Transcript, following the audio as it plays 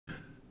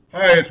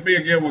Hi, it's me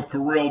again with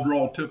Corel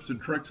Draw Tips and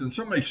Tricks, and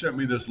somebody sent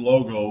me this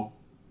logo,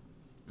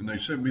 and they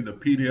sent me the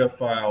PDF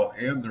file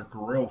and their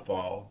Corel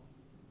file,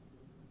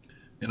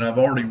 and I've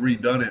already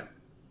redone it,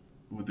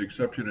 with the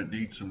exception it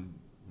needs some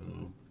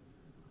uh,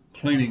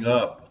 cleaning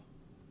up.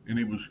 And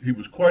he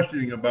was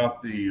questioning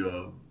about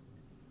the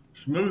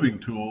smoothing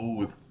tool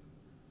with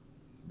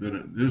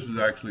this is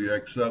actually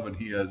X7,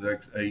 he has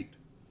X8,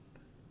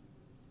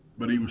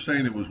 but he was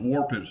saying it was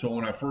warping. So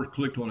when I first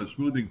clicked on the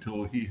smoothing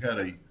tool, he had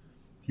a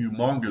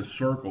humongous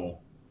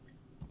circle,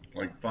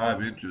 like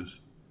 5 inches,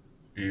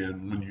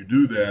 and when you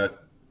do that,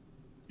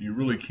 you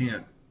really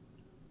can't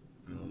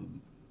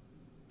um,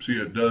 see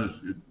it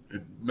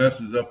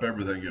messes up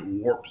everything. It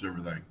warps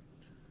everything.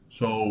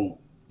 So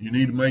you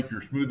need to make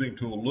your smoothing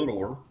tool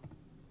littler,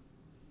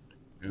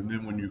 and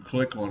then when you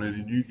click on it,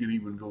 and you can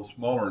even go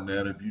smaller than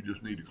that if you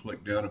just need to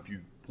click down a few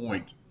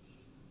points.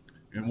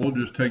 And we'll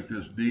just take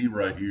this D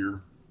right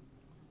here,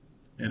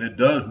 and it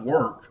does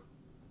work,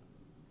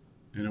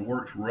 and it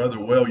works rather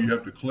well. You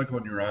have to click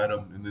on your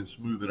item and then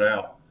smooth it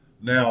out.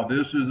 Now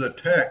this is a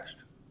text,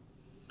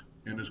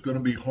 and it's going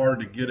to be hard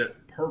to get it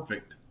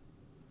perfect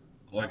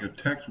like a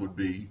text would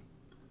be,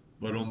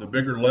 but on the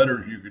bigger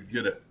letters you could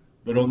get it.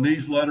 But on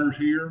these letters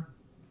here,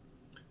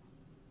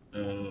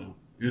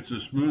 it's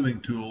a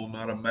smoothing tool,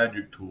 not a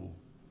magic tool.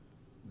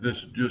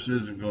 This just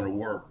isn't going to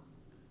work.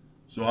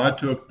 So I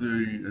took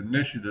the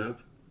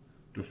initiative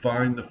to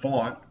find the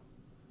font,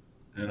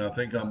 and I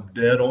think I'm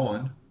dead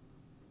on.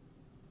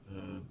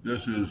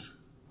 This is,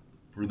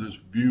 for this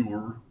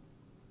viewer,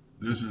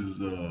 this is,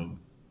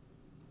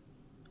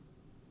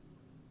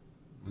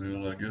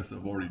 well, I guess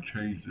I've already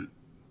changed it.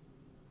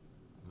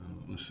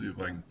 Let's see if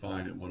I can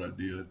find it, what I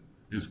did.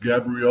 It's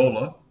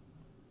Gabriola,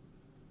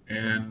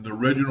 and the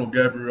original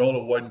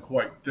Gabriola wasn't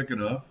quite thick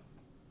enough.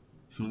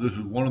 So this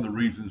is one of the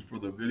reasons for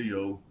the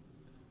video,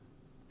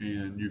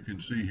 and you can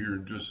see here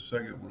in just a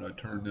second when I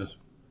turn this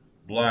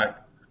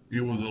black, it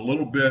was a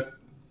little bit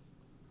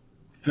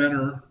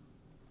thinner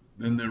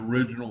than the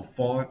original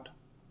font,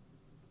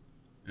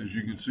 as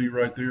you can see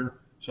right there.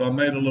 So I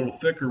made it a little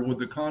thicker with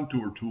the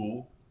contour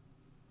tool,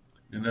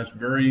 and that's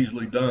very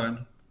easily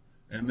done.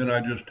 And then I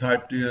just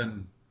typed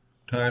in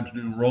Times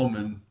New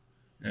Roman,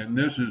 and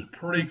this is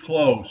pretty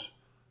close,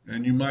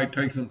 and you might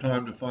take some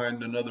time to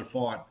find another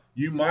font.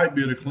 You might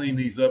be able to clean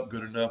these up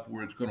good enough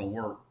where it's going to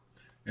work.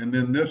 And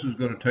then this is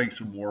going to take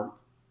some work,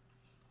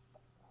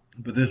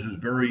 but this is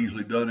very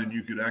easily done, and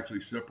you could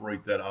actually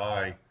separate that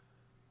eye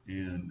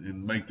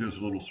and make this a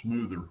little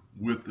smoother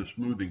with the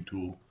smoothing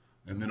tool.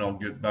 And then I'll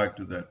get back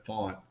to that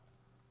font.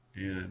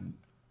 And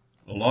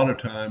a lot of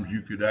times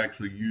you could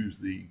actually use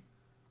the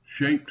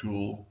shape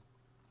tool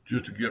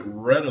just to get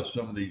rid of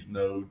some of these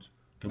nodes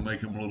to make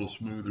them a little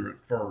smoother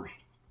at first.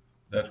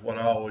 That's what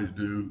I always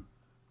do,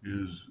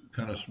 is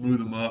kind of smooth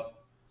them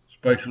up,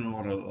 especially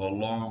on a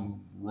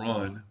long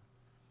run,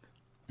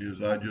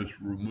 is I just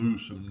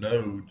remove some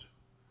nodes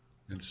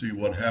and see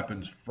what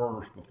happens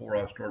first before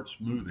I start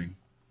smoothing.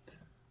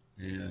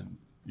 And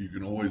you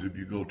can always, if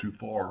you go too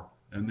far,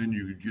 and then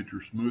you could get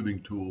your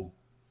smoothing tool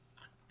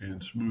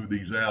and smooth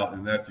these out,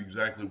 and that's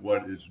exactly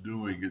what it's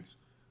doing.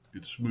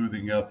 It's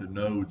smoothing out the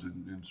nodes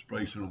and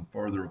spacing them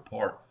further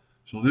apart.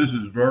 So this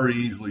is very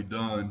easily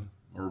done,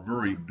 or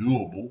very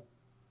doable,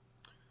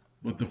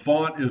 but the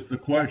font is the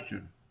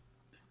question.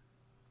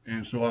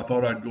 And so I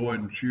thought I'd go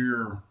ahead and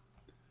share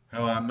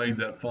how I made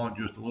that font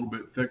just a little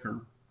bit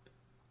thicker.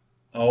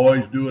 I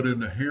always do it in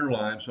the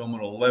hairline, so I'm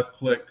going to left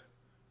click,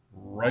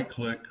 right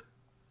click,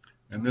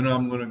 and then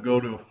I'm going to go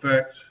to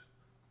Effects,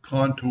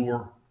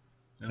 Contour,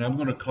 and I'm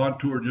going to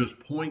contour just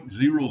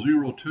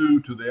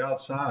 0.002 to the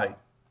outside.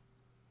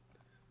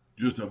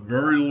 Just a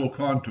very little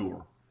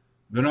contour.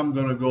 Then I'm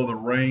going to go the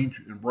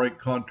range and break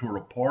contour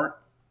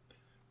apart.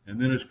 And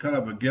then it's kind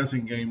of a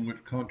guessing game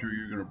which contour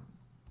you're going to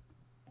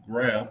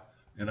grab.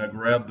 And I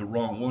grabbed the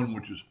wrong one,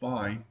 which is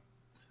fine,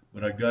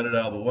 but I got it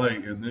out of the way.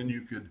 And then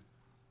you could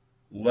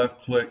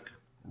left click,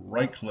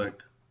 right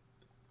click,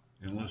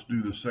 and let's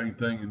do the same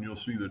thing, and you'll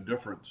see the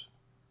difference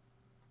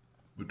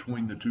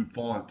between the two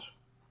fonts,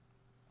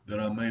 that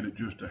I made it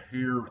just a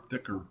hair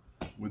thicker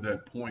with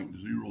that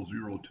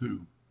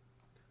 0.002.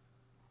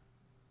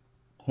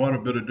 Quite a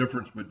bit of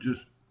difference, but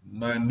just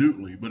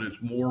minutely, but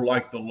it's more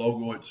like the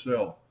logo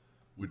itself,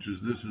 which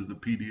is, this is the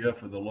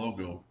PDF of the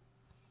logo.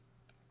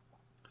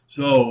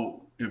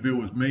 So if it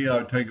was me, I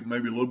would take it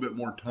maybe a little bit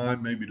more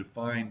time maybe to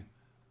find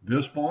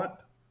this font,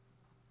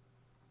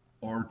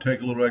 or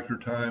take a little extra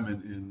time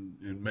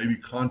and maybe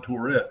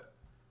contour it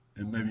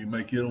and maybe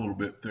make it a little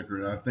bit thicker.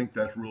 And I think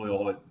that's really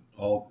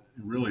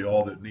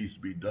all that needs to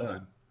be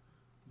done.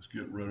 Let's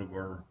get rid of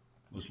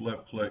let's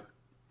left click,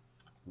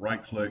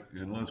 right click,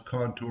 and let's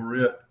contour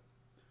it.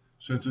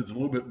 Since it's a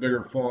little bit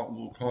bigger font,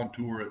 we'll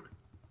contour it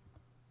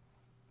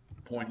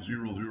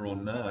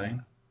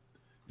 0.009.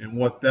 And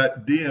what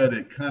that did,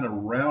 it kind of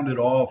rounded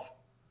off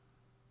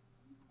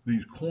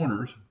these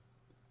corners,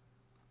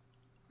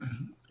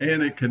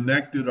 and it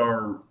connected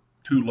our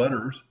two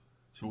letters.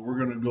 So we're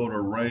going to go to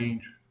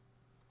range,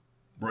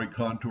 break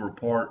contour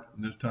apart,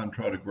 and this time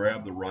try to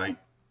grab the right,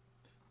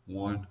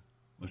 one.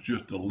 Let's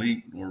just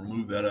delete or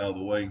move that out of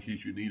the way in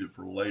case you need it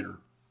for later.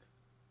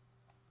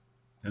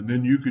 And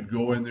then you could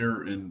go in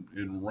there and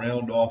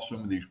round off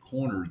some of these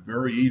corners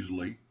very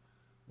easily.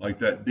 Like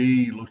that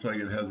D looks like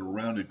it has a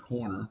rounded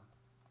corner.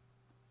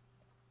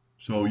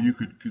 So you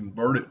could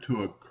convert it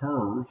to a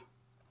curve.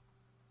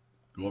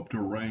 Go up to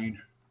a range.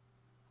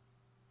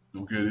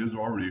 Okay, it is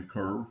already a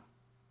curve.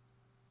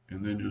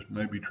 And then just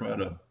maybe try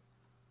to,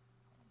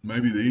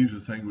 maybe the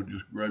easiest thing would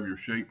just grab your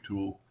shape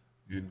tool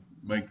and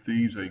make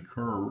these a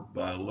curve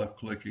by left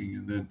clicking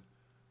and then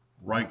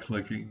right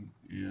clicking,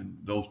 and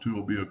those two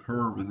will be a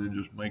curve, and then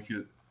just make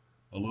it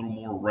a little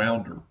more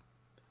rounder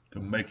to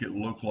make it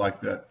look like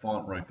that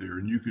font right there.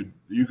 And you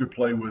could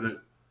play with it,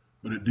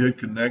 but it did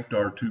connect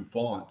our two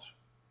fonts.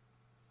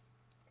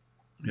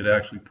 It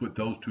actually put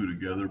those two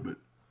together, but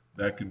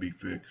that can be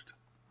fixed.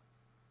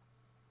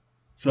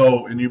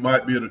 So, and you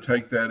might be able to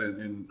take that,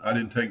 and I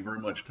didn't take very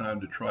much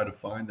time to try to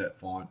find that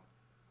font,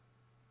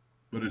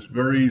 but it's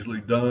very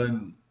easily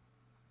done.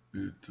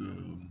 It's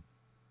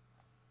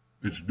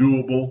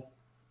doable,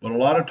 but a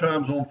lot of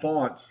times on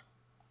fonts,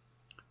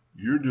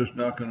 you're just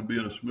not going to be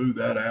able to smooth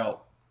that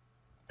out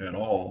at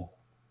all.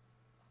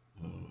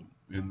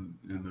 And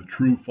the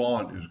true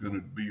font is going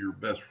to be your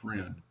best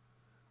friend.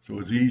 So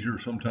it's easier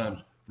sometimes.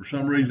 For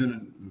some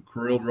reason, in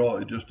Corel Draw,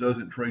 it just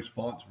doesn't trace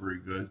fonts very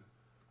good.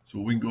 So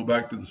we can go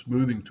back to the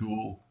smoothing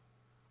tool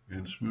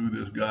and smooth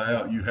this guy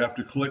out. You have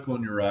to click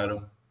on your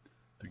item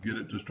to get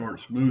it to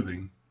start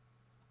smoothing.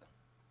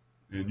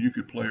 And you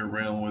could play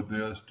around with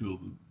this till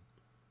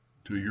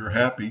you're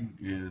happy,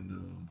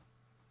 and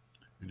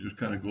just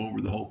kind of go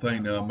over the whole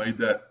thing. Now I made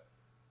that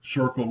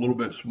circle a little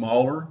bit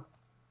smaller.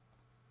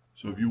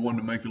 So if you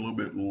wanted to make it a little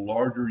bit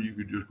larger, you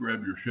could just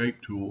grab your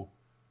shape tool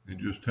and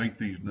just take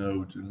these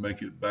nodes and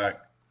make it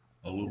back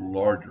a little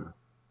larger.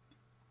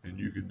 And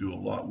you could do a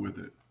lot with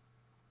it.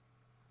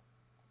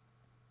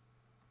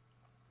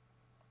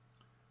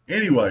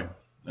 Anyway,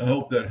 I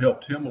hope that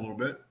helped him a little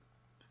bit.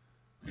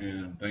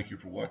 And thank you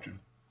for watching.